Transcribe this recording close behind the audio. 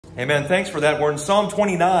Amen. Thanks for that. We're in Psalm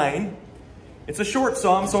 29. It's a short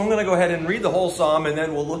psalm, so I'm going to go ahead and read the whole psalm, and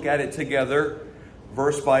then we'll look at it together,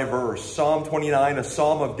 verse by verse. Psalm 29, a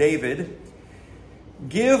psalm of David.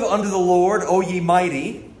 Give unto the Lord, O ye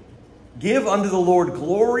mighty. Give unto the Lord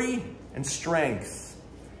glory and strength.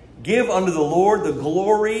 Give unto the Lord the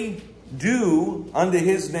glory due unto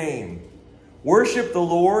his name. Worship the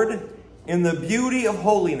Lord in the beauty of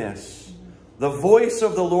holiness. The voice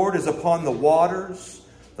of the Lord is upon the waters.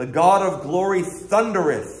 The God of glory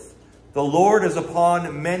thundereth. The Lord is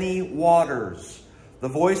upon many waters. The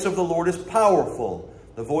voice of the Lord is powerful.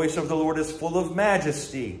 The voice of the Lord is full of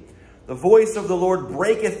majesty. The voice of the Lord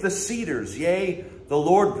breaketh the cedars. Yea, the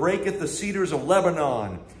Lord breaketh the cedars of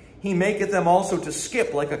Lebanon. He maketh them also to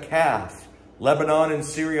skip like a calf. Lebanon and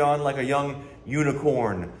Sirion like a young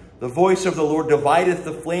unicorn. The voice of the Lord divideth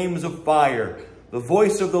the flames of fire. The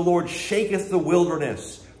voice of the Lord shaketh the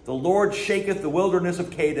wilderness. The Lord shaketh the wilderness of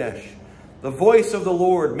Kadesh. The voice of the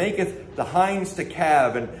Lord maketh the hinds to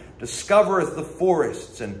calve, and discovereth the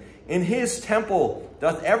forests. And in his temple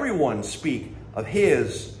doth everyone speak of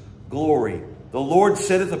his glory. The Lord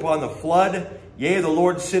sitteth upon the flood. Yea, the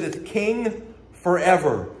Lord sitteth king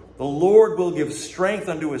forever. The Lord will give strength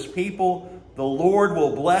unto his people. The Lord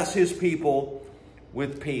will bless his people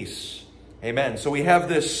with peace. Amen. So we have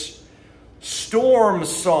this storm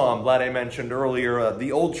psalm that I mentioned earlier.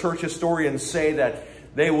 The old church historians say that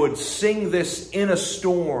they would sing this in a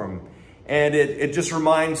storm. And it just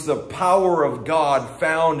reminds the power of God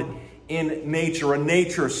found in nature, a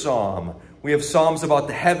nature psalm. We have psalms about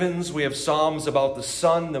the heavens. We have psalms about the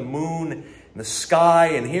sun, the moon, and the sky.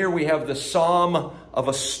 And here we have the psalm of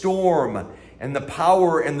a storm and the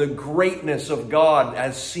power and the greatness of God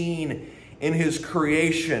as seen in his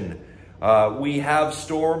creation. We have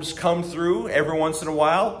storms come through every once in a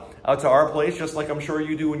while out to our place, just like I'm sure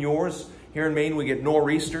you do in yours. Here in Maine, we get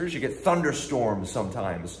nor'easters. You get thunderstorms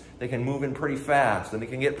sometimes. They can move in pretty fast, and they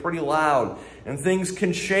can get pretty loud, and things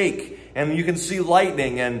can shake, and you can see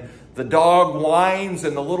lightning, and the dog whines,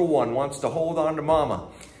 and the little one wants to hold on to mama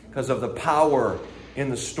because of the power in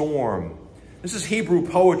the storm. This is Hebrew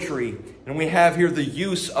poetry, and we have here the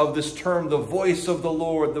use of this term, the voice of the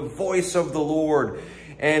Lord, the voice of the Lord,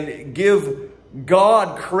 and give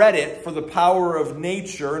God credit for the power of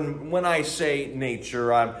nature. And when I say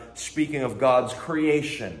nature, I'm speaking of God's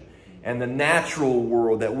creation and the natural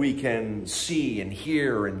world that we can see and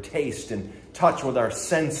hear and taste and touch with our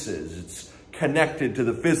senses. It's connected to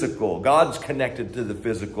the physical. God's connected to the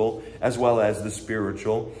physical as well as the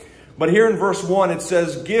spiritual. But here in verse 1 it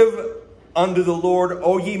says, Give unto the Lord,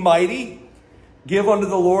 O ye mighty. Give unto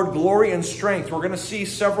the Lord glory and strength. We're going to see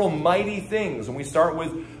several mighty things. And we start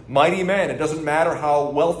with mighty men. It doesn't matter how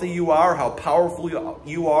wealthy you are, how powerful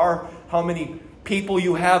you are, how many people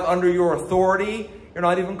you have under your authority. You're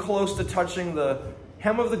not even close to touching the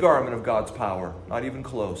hem of the garment of God's power. Not even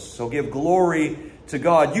close. So give glory to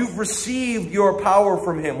God. You've received your power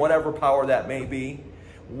from him, whatever power that may be,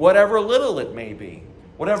 whatever little it may be,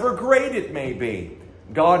 whatever great it may be.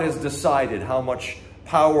 God has decided how much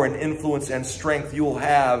power and influence and strength you'll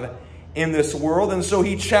have in this world. And so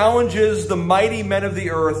he challenges the mighty men of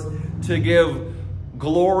the earth to give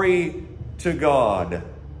glory to God.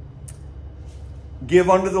 Give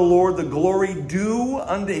unto the Lord the glory due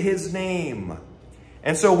unto his name.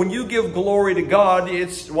 And so when you give glory to God,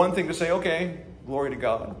 it's one thing to say, okay, glory to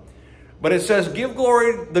God. But it says, give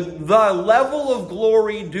glory, the level of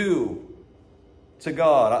glory due to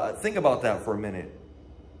God. Think about that for a minute.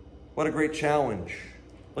 What a great challenge.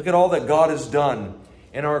 Look at all that God has done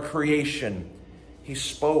in our creation. He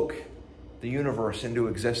spoke the universe into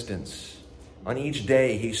existence. On each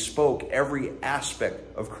day, he spoke every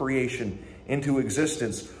aspect of creation into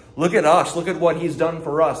existence. Look at us. Look at what he's done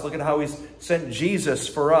for us. Look at how he's sent Jesus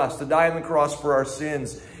for us to die on the cross for our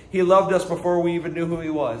sins. He loved us before we even knew who he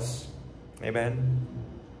was. Amen.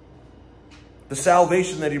 The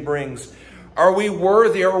salvation that he brings. Are we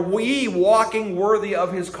worthy? Are we walking worthy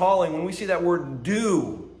of his calling? When we see that word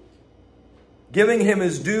due, giving him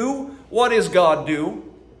his due, what is God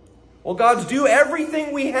due? Well, God's due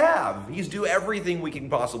everything we have. He's due everything we can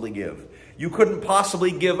possibly give. You couldn't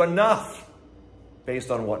possibly give enough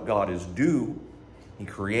based on what God is due. He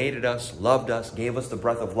created us, loved us, gave us the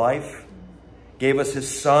breath of life, gave us his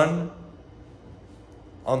son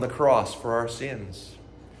on the cross for our sins.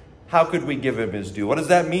 How could we give him his due? What does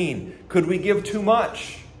that mean? Could we give too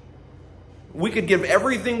much? We could give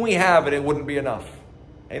everything we have and it wouldn't be enough.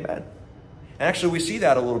 Amen. And actually, we see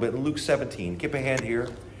that a little bit in Luke 17. Keep a hand here.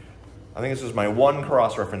 I think this is my one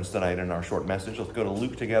cross-reference tonight in our short message. Let's go to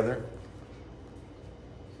Luke together.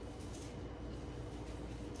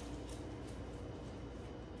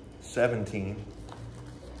 17.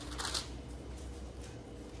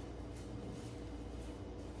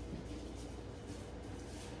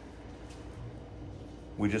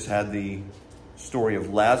 We just had the story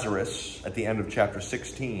of Lazarus at the end of chapter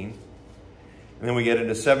 16. And then we get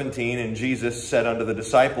into 17, and Jesus said unto the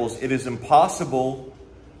disciples, it is impossible,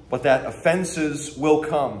 but that offenses will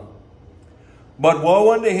come. But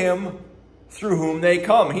woe unto him through whom they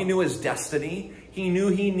come. He knew his destiny. He knew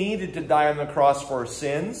he needed to die on the cross for his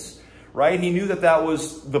sins, right? He knew that that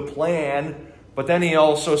was the plan. But then he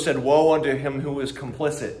also said, woe unto him who is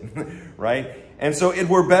complicit, right? And so it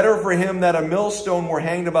were better for him that a millstone were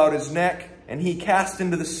hanged about his neck and he cast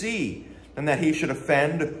into the sea than that he should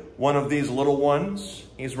offend one of these little ones.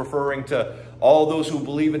 He's referring to all those who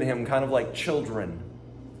believe in him, kind of like children.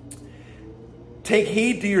 Take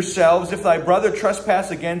heed to yourselves. If thy brother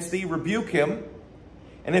trespass against thee, rebuke him.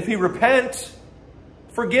 And if he repent,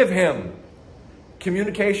 forgive him.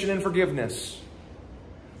 Communication and forgiveness.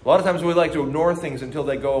 A lot of times we like to ignore things until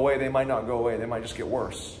they go away. They might not go away. They might just get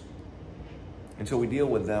worse until we deal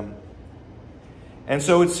with them. And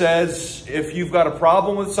so it says, if you've got a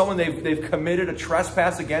problem with someone, they've committed a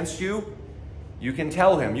trespass against you, you can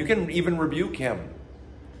tell him. You can even rebuke him.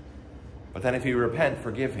 But then if he repent,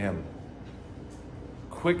 forgive him.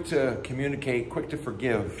 Quick to communicate, quick to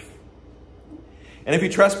forgive. And if he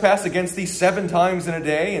trespass against thee 7 times in a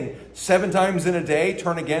day, and 7 times in a day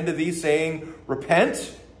turn again to thee, saying,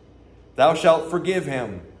 repent, thou shalt forgive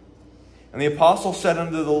him. And the apostle said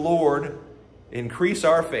unto the Lord, increase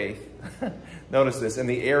our faith. Notice this, in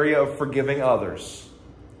the area of forgiving others.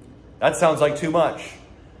 That sounds like too much.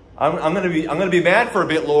 I'm going to be mad for a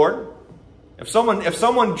bit, Lord. If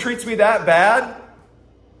someone treats me that bad,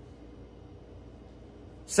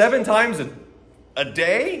 7 times a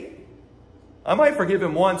day, I might forgive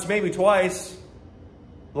him once, maybe twice.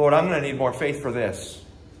 Lord, I'm going to need more faith for this.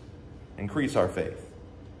 Increase our faith.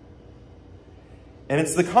 And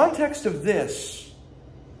it's the context of this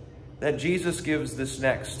that Jesus gives this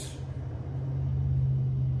next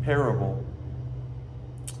parable.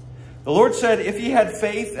 The Lord said, if ye had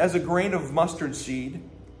faith as a grain of mustard seed,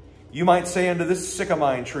 you might say unto this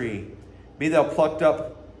sycamore tree, be thou plucked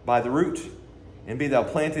up by the root, and be thou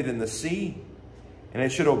planted in the sea, and it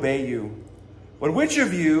should obey you. But which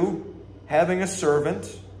of you, having a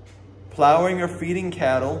servant, plowing or feeding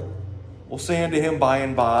cattle, will say unto him by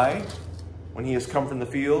and by, when he is come from the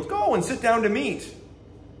field, go and sit down to meat?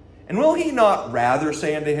 And will he not rather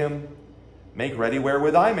say unto him, make ready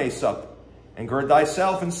wherewith I may sup, and gird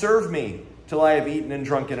thyself and serve me, till I have eaten and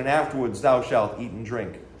drunken, and afterwards thou shalt eat and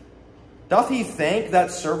drink? Doth he thank that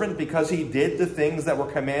servant because he did the things that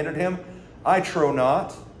were commanded him? I trow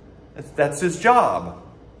not. That's his job.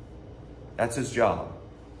 That's his job.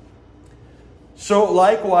 So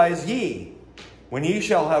likewise ye, when ye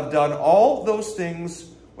shall have done all those things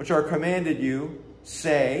which are commanded you,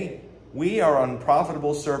 say, we are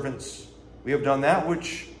unprofitable servants. We have done that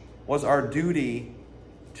which was our duty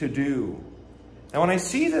to do. Now when I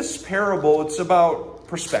see this parable, it's about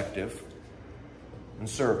perspective and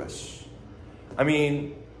service. I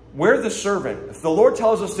mean, we're the servant. If the Lord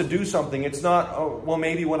tells us to do something, it's not, oh, well,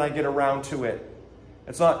 maybe when I get around to it.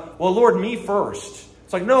 It's not, well, Lord, me first.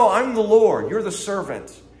 It's like, no, I'm the Lord. You're the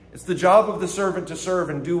servant. It's the job of the servant to serve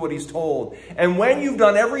and do what he's told. And when you've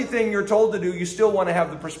done everything you're told to do, you still want to have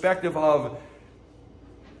the perspective of,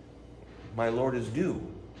 my Lord is due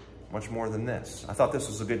much more than this. I thought this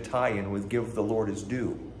was a good tie-in with give the Lord his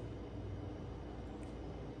due.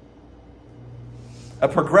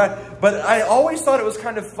 But I always thought it was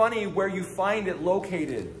kind of funny where you find it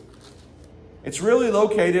located. It's really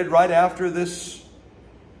located right after this.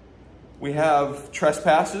 We have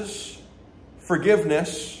trespasses,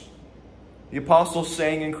 forgiveness, the apostles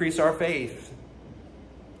saying increase our faith.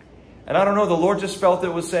 And I don't know, the Lord just felt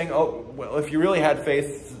it was saying, oh, well, if you really had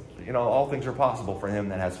faith, you know, all things are possible for him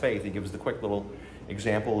that has faith. He gives the quick little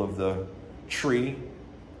example of the tree.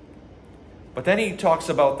 But then he talks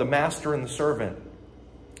about the master and the servant.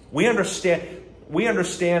 We understand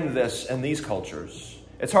this in these cultures.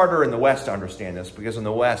 It's harder in the West to understand this because in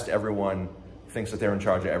the West, everyone thinks that they're in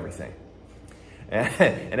charge of everything.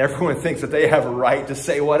 And everyone thinks that they have a right to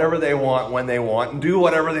say whatever they want when they want and do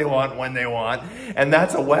whatever they want when they want. And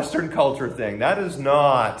that's a Western culture thing. That is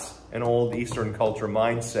not an old Eastern culture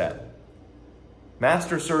mindset.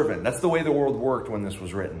 Master-servant, that's the way the world worked when this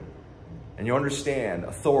was written. And you understand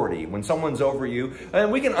authority. When someone's over you,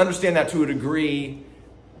 and we can understand that to a degree,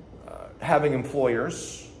 having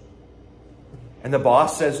employers, and the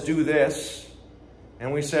boss says, do this,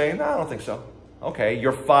 and we say, no, I don't think so. Okay,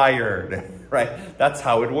 you're fired, right? That's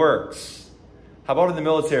how it works. How about in the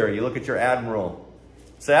military? You look at your admiral,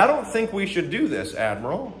 Say, I don't think we should do this,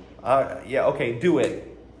 Admiral. Yeah, okay, do it.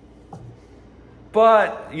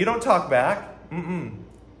 But you don't talk back.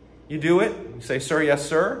 You do it. You say, sir, yes,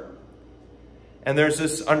 sir. And there's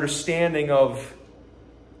this understanding of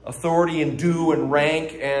authority and due and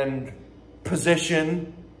rank and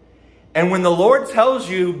position. And when the Lord tells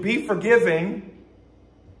you, be forgiving,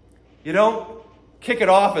 you don't kick it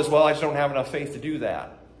off as, well, I just don't have enough faith to do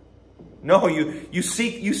that. No, you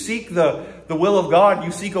seek the will of God.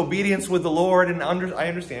 You seek obedience with the Lord. And I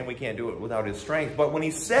understand we can't do it without his strength. But when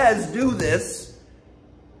he says, do this,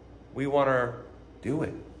 we want to do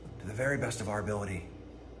it to the very best of our ability.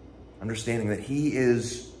 Understanding that he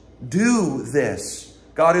is do this.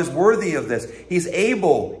 God is worthy of this. He's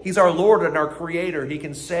able. He's our Lord and our Creator. He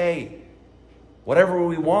can say whatever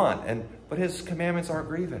we want. But his commandments aren't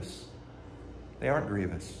grievous. They aren't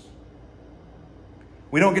grievous.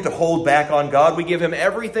 We don't get to hold back on God. We give him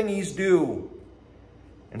everything he's due.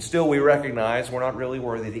 And still we recognize we're not really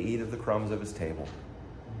worthy to eat of the crumbs of his table.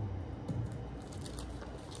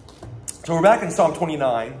 So we're back in Psalm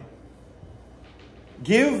 29.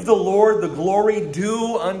 Give the Lord the glory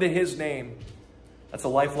due unto his name. That's a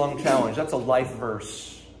lifelong challenge. That's a life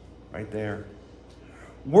verse right there.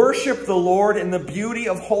 Worship the Lord in the beauty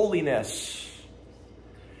of holiness.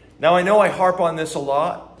 Now I know I harp on this a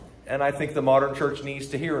lot. And I think the modern church needs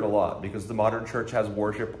to hear it a lot because the modern church has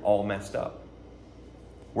worship all messed up.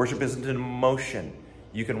 Worship isn't an emotion.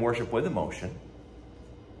 You can worship with emotion.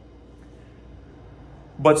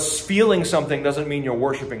 But feeling something doesn't mean you're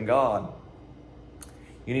worshiping God.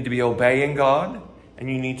 You need to be obeying God, and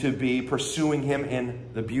you need to be pursuing him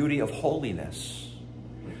in the beauty of holiness.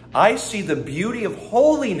 I see the beauty of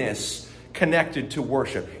holiness connected to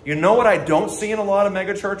worship. You know what I don't see in a lot of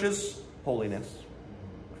mega churches? Holiness.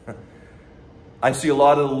 I see a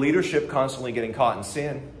lot of the leadership constantly getting caught in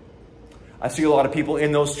sin. I see a lot of people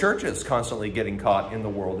in those churches constantly getting caught in the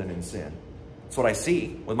world and in sin. That's what I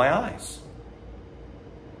see with my eyes.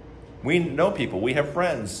 We know people. We have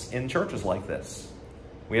friends in churches like this.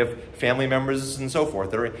 We have family members and so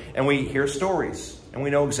forth. And we hear stories. And we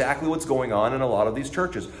know exactly what's going on in a lot of these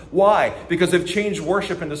churches. Why? Because they've changed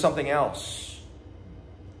worship into something else.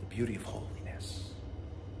 The beauty of holiness.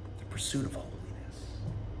 The pursuit of holiness.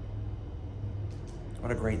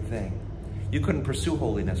 What a great thing. You couldn't pursue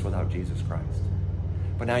holiness without Jesus Christ.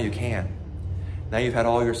 But now you can. Now you've had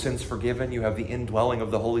all your sins forgiven. You have the indwelling of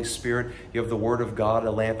the Holy Spirit. You have the Word of God, a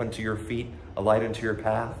lamp unto your feet, a light unto your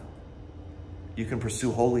path. You can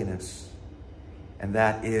pursue holiness. And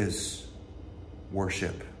that is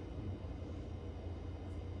worship.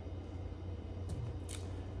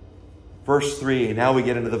 Verse 3, now we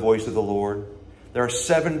get into the voice of the Lord. There are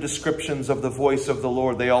 7 descriptions of the voice of the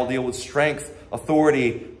Lord. They all deal with strength,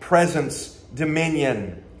 authority, presence,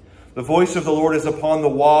 dominion. The voice of the Lord is upon the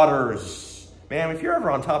waters. Man, if you're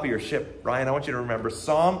ever on top of your ship, Ryan, I want you to remember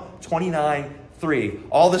Psalm 29:3.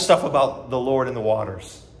 All this stuff about the Lord in the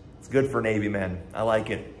waters. It's good for Navy men. I like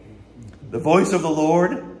it. The voice of the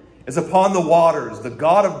Lord is upon the waters. The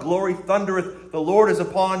God of glory thundereth. The Lord is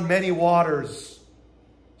upon many waters.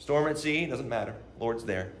 Storm at sea, doesn't matter. Lord's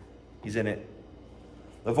there. He's in it.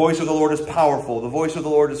 The voice of the Lord is powerful. The voice of the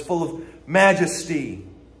Lord is full of majesty.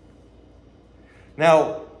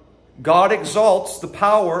 Now, God exalts the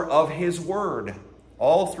power of his word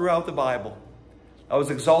all throughout the Bible. Thou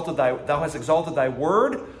hast exalted thy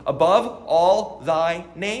word above all thy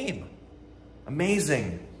name.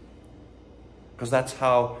 Amazing. Because that's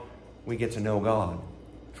how we get to know God.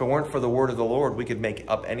 If it weren't for the word of the Lord, we could make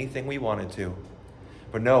up anything we wanted to.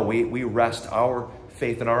 But no, we rest our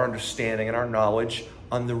faith and our understanding and our knowledge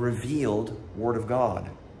on the revealed word of God.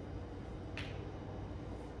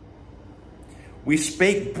 We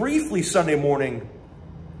spake briefly Sunday morning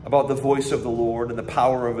about the voice of the Lord and the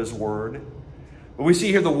power of his word. But we see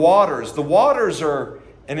here the waters. The waters are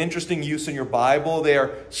an interesting use in your Bible. They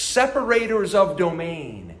are separators of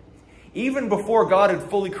domain. Even before God had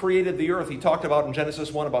fully created the earth, he talked about in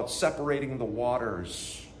Genesis 1 about separating the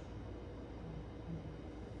waters.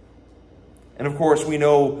 And of course, we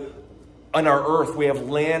know on our earth we have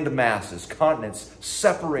land masses, continents,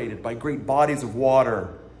 separated by great bodies of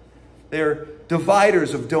water. They're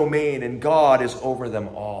dividers of domain, and God is over them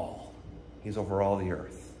all. He's over all the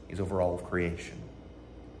earth. He's over all of creation.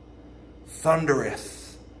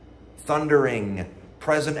 Thundereth, thundering,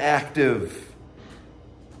 present active,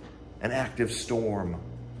 an active storm.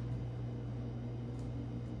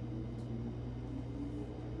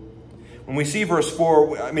 When we see verse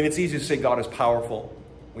 4, I mean, it's easy to say God is powerful.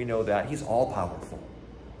 We know that. He's all-powerful.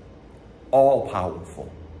 All-powerful.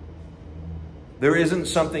 There isn't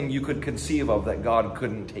something you could conceive of that God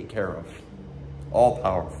couldn't take care of.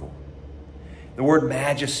 all-powerful. The word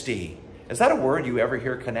majesty, is that a word you ever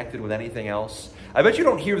hear connected with anything else? I bet you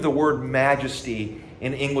don't hear the word majesty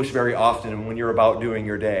in English very often when you're about doing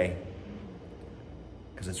your day,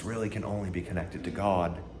 because it really can only be connected to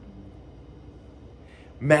God.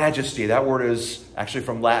 Majesty, that word is actually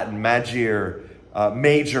from Latin, magere,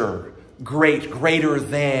 major, great, greater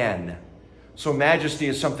than. So majesty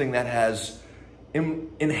is something that has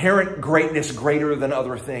inherent greatness greater than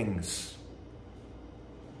other things.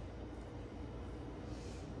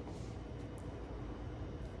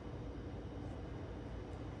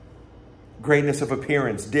 Greatness of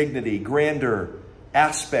appearance, dignity, grandeur,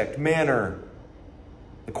 aspect, manner,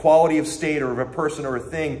 the quality of state or of a person or a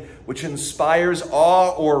thing which inspires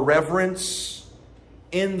awe or reverence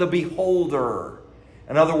in the beholder.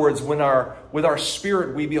 In other words, with our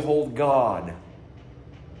spirit we behold God.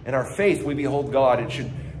 In our faith we behold God. It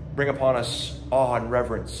should bring upon us awe and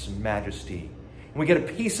reverence and majesty. And we get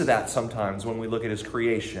a piece of that sometimes when we look at his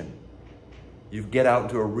creation. You get out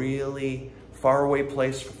into a really faraway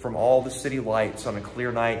place from all the city lights on a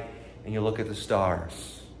clear night and you look at the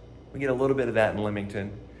stars. We get a little bit of that in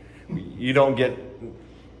Leamington. You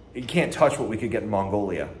can't touch what we could get in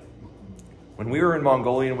Mongolia. When we were in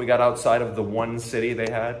Mongolia and we got outside of the one city they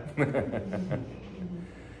had,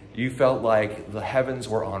 you felt like the heavens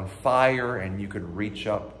were on fire and you could reach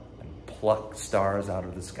up and pluck stars out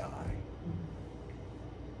of the sky.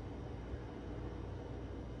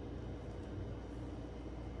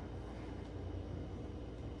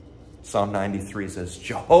 Psalm 93 says,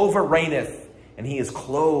 Jehovah reigneth, and he is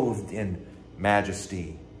clothed in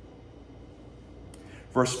majesty.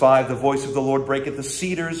 Verse 5, the voice of the Lord breaketh the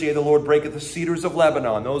cedars, yea, the Lord breaketh the cedars of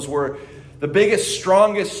Lebanon. Those were the biggest,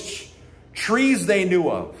 strongest trees they knew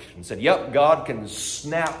of. And said, yep, God can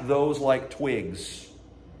snap those like twigs.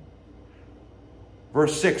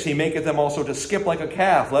 Verse 6, he maketh them also to skip like a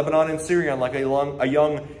calf, Lebanon and Syrian like a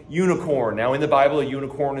young unicorn. Now in the Bible, a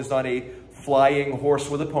unicorn is not a flying horse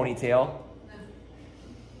with a ponytail.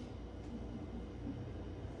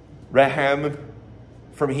 Raham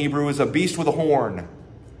from Hebrew is a beast with a horn.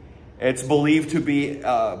 It's believed to be,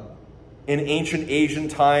 in ancient Asian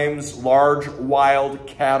times, large wild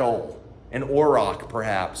cattle. An auroch,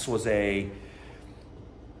 perhaps, was a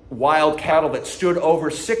wild cattle that stood over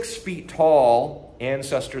 6 feet tall,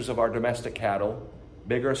 ancestors of our domestic cattle.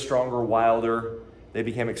 Bigger, stronger, wilder. They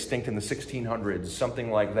became extinct in the 1600s, something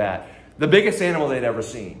like that. The biggest animal they'd ever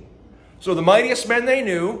seen. So the mightiest men they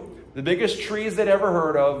knew, the biggest trees they'd ever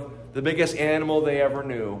heard of, the biggest animal they ever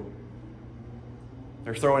knew.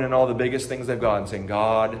 They're throwing in all the biggest things they've got and saying,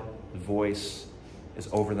 God's voice is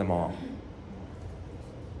over them all.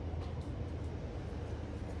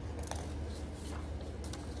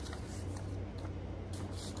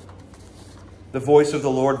 The voice of the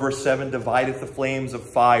Lord, verse 7, divideth the flames of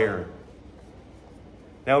fire.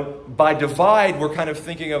 Now, by divide, we're kind of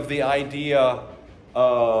thinking of the idea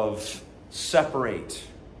of separate,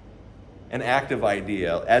 an active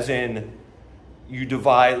idea, as in you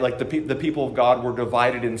divide, like the people of God were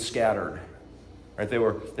divided and scattered, right? They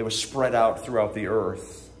were spread out throughout the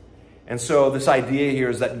earth. And so this idea here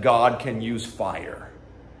is that God can use fire.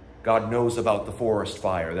 God knows about the forest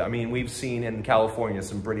fire. I mean, we've seen in California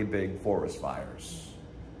some pretty big forest fires.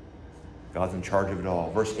 God's in charge of it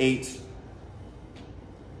all. Verse 8,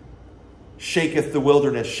 shaketh the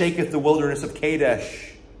wilderness of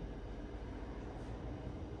Kadesh.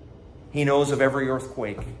 He knows of every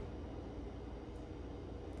earthquake.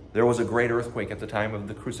 There was a great earthquake at the time of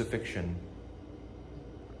the crucifixion.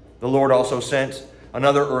 The Lord also sent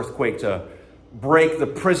another earthquake to break the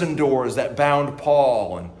prison doors that bound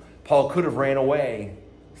Paul, and Paul could have ran away.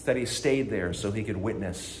 Instead, he stayed there so he could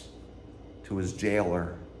witness to his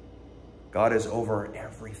jailer. God is over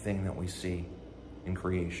everything that we see in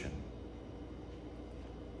creation.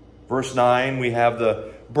 Verse 9, we have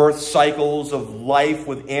the birth cycles of life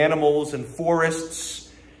with animals and forests.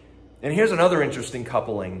 And here's another interesting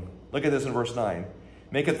coupling. Look at this in verse 9.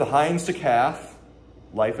 Maketh the hinds to calf,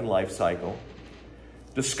 life and life cycle.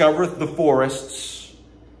 Discovereth the forests.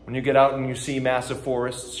 When you get out and you see massive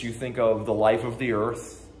forests, you think of the life of the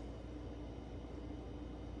earth.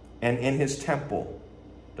 And in his temple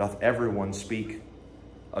doth everyone speak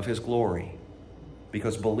of his glory,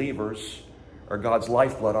 because believers are God's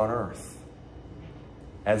lifeblood on earth.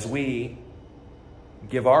 As we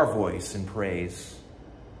give our voice in praise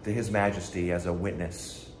to his majesty as a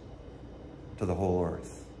witness to the whole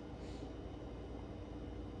earth.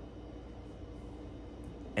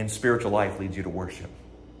 And spiritual life leads you to worship.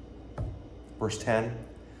 Verse 10,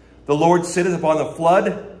 the Lord sitteth upon the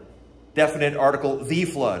flood, definite article, the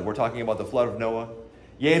flood. We're talking about the flood of Noah.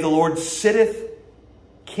 Yea, the Lord sitteth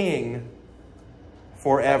king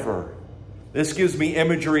forever. This gives me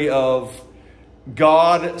imagery of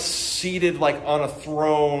God seated like on a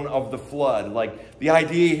throne of the flood. Like the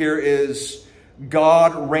idea here is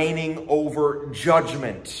God reigning over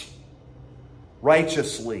judgment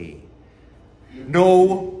righteously. No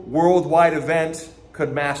worldwide event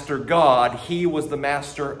could master God. He was the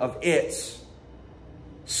master of it.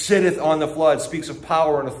 Sitteth on the flood, speaks of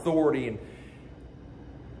power and authority. And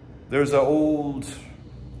there's an old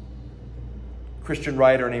Christian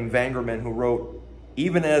writer named Vangerman who wrote,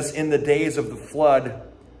 even as in the days of the flood,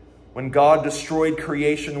 when God destroyed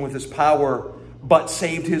creation with his power, but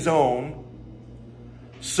saved his own,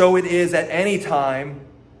 so it is at any time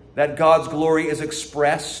that God's glory is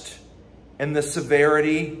expressed in the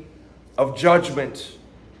severity of judgment.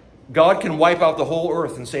 God can wipe out the whole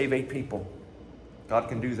earth and save 8 people. God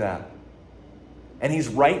can do that. And he's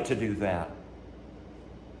right to do that.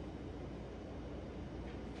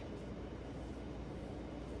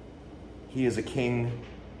 He is a king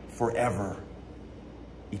forever,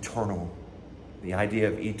 eternal. The idea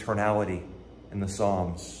of eternality in the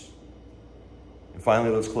Psalms. And finally,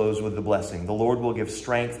 let's close with the blessing. The Lord will give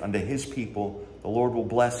strength unto his people. The Lord will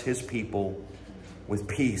bless his people with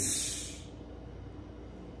peace.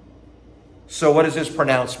 So what is his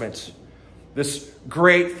pronouncement? This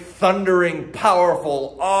great, thundering,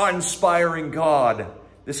 powerful, awe-inspiring God,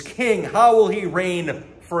 this king, how will he reign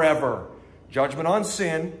forever? Judgment on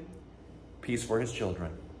sin, peace for his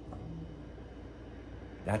children.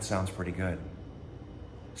 That sounds pretty good.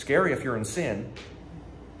 Scary if you're in sin,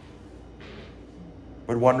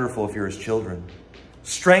 but wonderful if you're his children.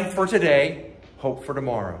 Strength for today, hope for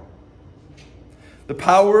tomorrow. The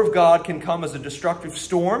power of God can come as a destructive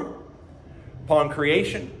storm upon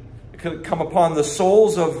creation. It could come upon the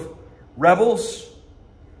souls of rebels.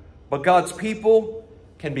 But God's people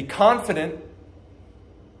can be confident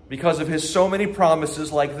because of his so many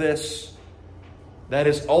promises like this, that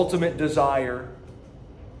his ultimate desire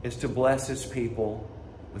is to bless his people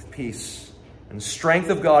with peace. And the strength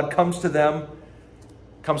of God comes to them,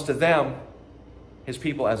 his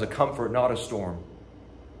people, as a comfort, not a storm.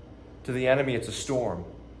 To the enemy, it's a storm.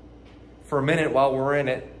 For a minute while we're in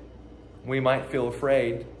it, we might feel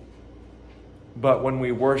afraid. But when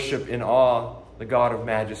we worship in awe the God of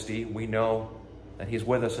majesty, we know that he's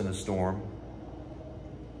with us in the storm.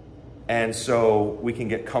 And so we can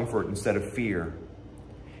get comfort instead of fear.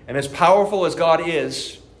 And as powerful as God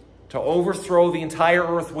is to overthrow the entire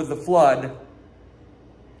earth with the flood,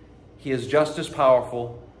 he is just as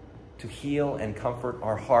powerful to heal and comfort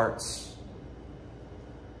our hearts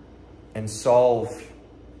and solve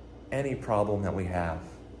any problem that we have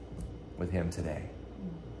with him today.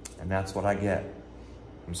 And that's what I get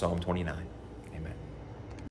from Psalm 29.